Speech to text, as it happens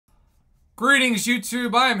Greetings,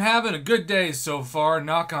 YouTube. I am having a good day so far.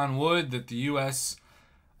 Knock on wood that the U.S.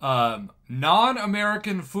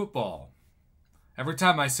 non-American football. Every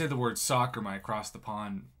time I say the word soccer, my across the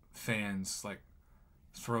pond fans like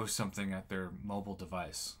throw something at their mobile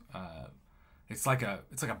device. It's like a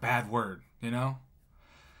bad word, you know.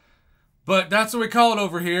 But that's what we call it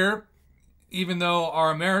over here. Even though our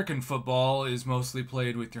American football is mostly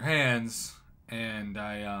played with your hands, and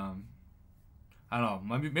I don't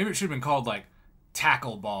know, maybe it should have been called like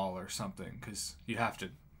tackle ball or something, because you have to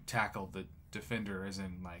tackle the defender, as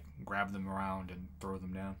in like grab them around and throw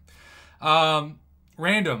them down.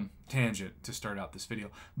 Random tangent to start out this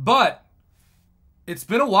video, but it's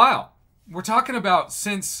been a while. We're talking about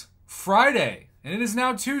since Friday, and it is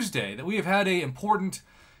now Tuesday, that we have had a important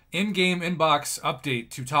in-game inbox update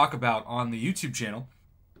to talk about on the YouTube channel.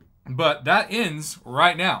 But that ends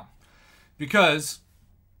right now, because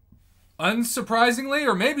unsurprisingly,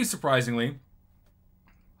 or maybe surprisingly,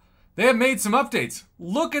 they have made some updates.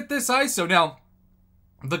 Look at this ISO. Now,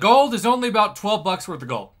 the gold is only about 12 bucks worth of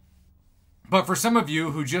gold. But for some of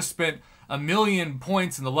you who just spent 1 million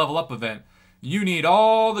points in the level up event, you need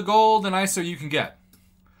all the gold and ISO you can get.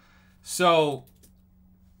 So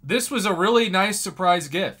this was a really nice surprise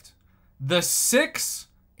gift. The 6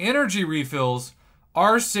 energy refills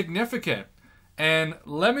are significant. And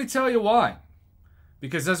let me tell you why.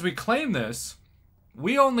 Because as we claim this,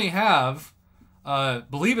 we only have,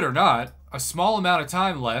 believe it or not, a small amount of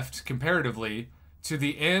time left comparatively to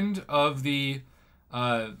the end of the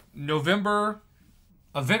November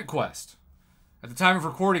event quest. At the time of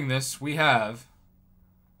recording this, we have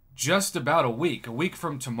just about a week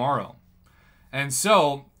from tomorrow. And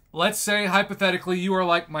so, let's say hypothetically you are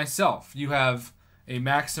like myself. You have a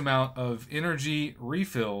max amount of energy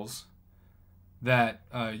refills that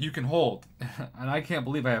you can hold. And I can't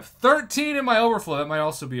believe I have 13 in my overflow. That might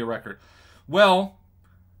also be a record. Well,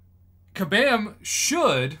 Kabam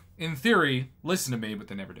should, in theory, listen to me, but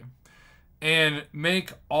they never do, and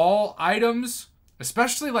make all items,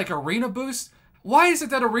 especially like Arena Boost. Why is it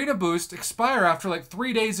that Arena Boost expire after like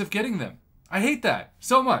 3 days of getting them? I hate that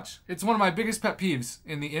so much. It's one of my biggest pet peeves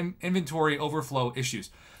in the inventory overflow issues.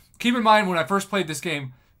 Keep in mind, when I first played this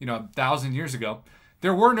game, 1,000 years ago,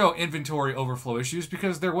 there were no inventory overflow issues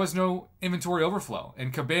because there was no inventory overflow.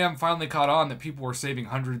 And Kabam finally caught on that people were saving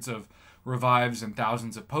hundreds of revives and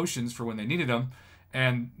thousands of potions for when they needed them.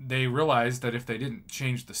 And they realized that if they didn't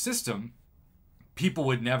change the system, people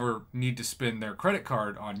would never need to spend their credit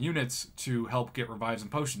card on units to help get revives and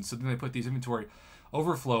potions. So then they put these inventory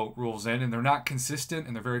overflow rules in, and they're not consistent,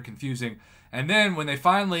 and they're very confusing. And then when they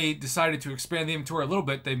finally decided to expand the inventory a little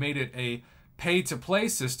bit, they made it a pay-to-play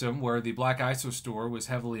system where the Black ISO store was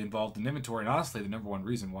heavily involved in inventory. And honestly, the number one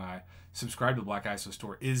reason why I subscribe to the Black ISO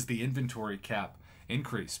store is the inventory cap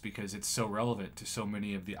increase, because it's so relevant to so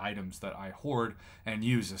many of the items that I hoard and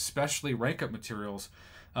use, especially rank up materials.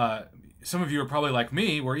 Some of you are probably like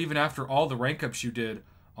me, where even after all the rank ups you did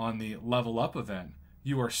on the level up event,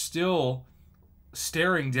 you are still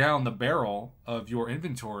staring down the barrel of your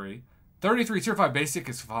inventory. 33 tier 5 basic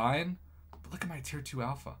is fine, but look at my tier 2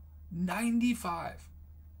 alpha. 95.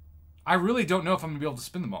 I really don't know if I'm going to be able to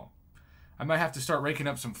spin them all. I might have to start raking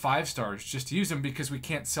up some 5 stars just to use them, because we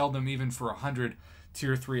can't sell them even for 100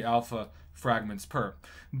 tier 3 alpha fragments per.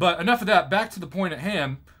 But enough of that. Back to the point at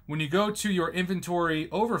hand. When you go to your inventory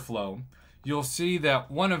overflow, you'll see that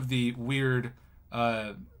one of the weird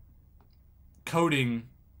coding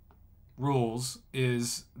rules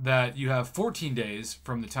is that you have 14 days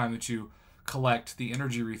from the time that you collect the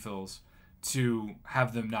energy refills to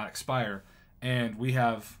have them not expire, and we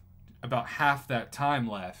have about half that time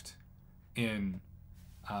left in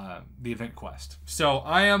the event quest. So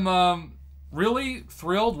I am really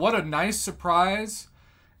thrilled. What a nice surprise.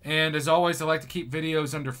 And as always, I like to keep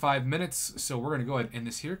videos under 5 minutes, so we're going to go ahead and end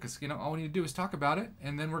this here, because all we need to do is talk about it,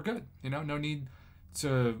 and then we're good. No need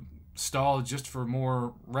to stall just for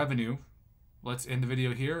more revenue. Let's end the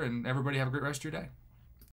video here, and everybody have a great rest of your day.